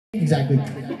Exactly.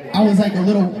 I was like a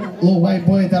little white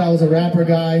boy. I thought I was a rapper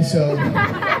guy, so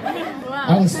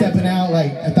I was stepping out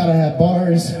like I thought I had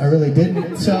bars. I really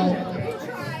didn't. So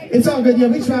it's all good. Yeah,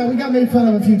 we tried. We got made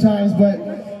fun of a few times, but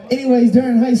anyways,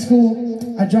 during high school,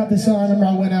 I dropped this song. I remember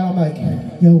I went out. I'm like,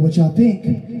 "Yo, what y'all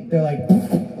think?" They're like,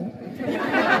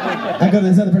 I go to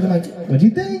this other person. I'm like, "What'd you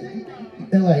think?"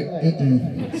 They're like,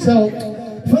 "Mm-mm." So.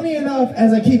 Funny enough,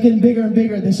 as I keep getting bigger and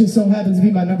bigger, this just so happens to be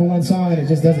my #1 song, and it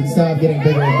just doesn't stop getting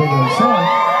bigger and bigger. So,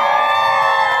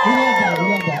 we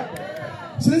love that.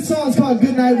 So this song is called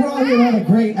Goodnight. We're all here to have a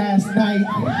great ass night.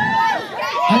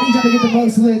 I need y'all to get the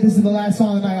most lit. This is the last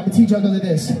song of the night. I'm gonna teach y'all to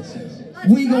this.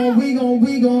 We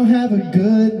gon' have a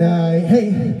good night.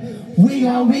 Hey, we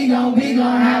gon'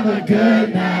 have a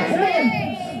good night.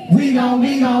 We gon'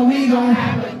 have a good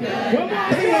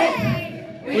night.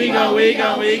 We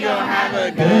gon' have a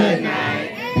good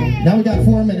night. Now we got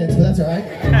 4 minutes, but that's all right.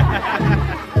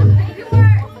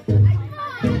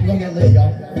 We're gonna get lit,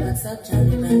 y'all. What's up,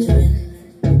 Johnny Benjamin?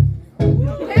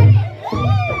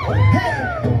 Hey!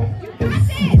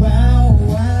 Wow,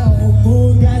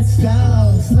 moon got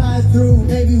style. Slide through,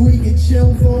 maybe we can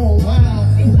chill for a while.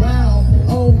 Wow,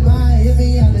 oh my, hit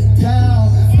me on the dial.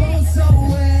 Phone so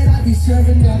wet, I be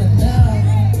serving down and down.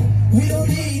 We don't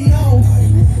need no.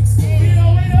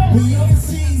 We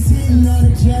overseas hitting on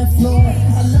the jet floor.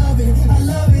 I love it, and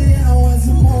I want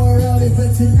some more of it.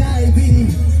 But tonight, baby,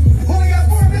 only got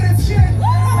 4 minutes, shit.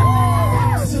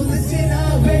 So listen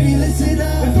up, baby, listen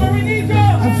up. That's what we need, bro.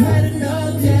 I've had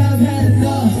enough, yeah, I've had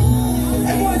enough.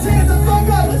 Everyone's hands the fuck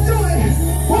up, let's do it.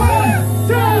 1,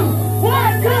 2,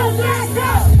 1, go, let's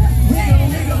go. We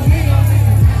gon'.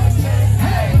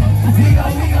 Hey, we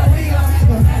gon'. Yeah, we gon'.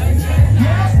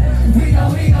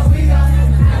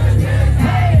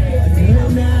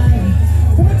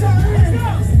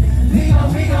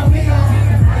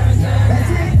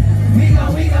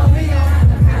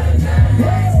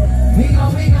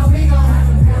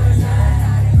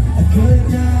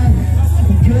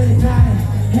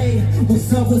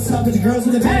 What's up, and the girls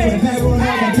in the back, rolling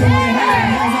out,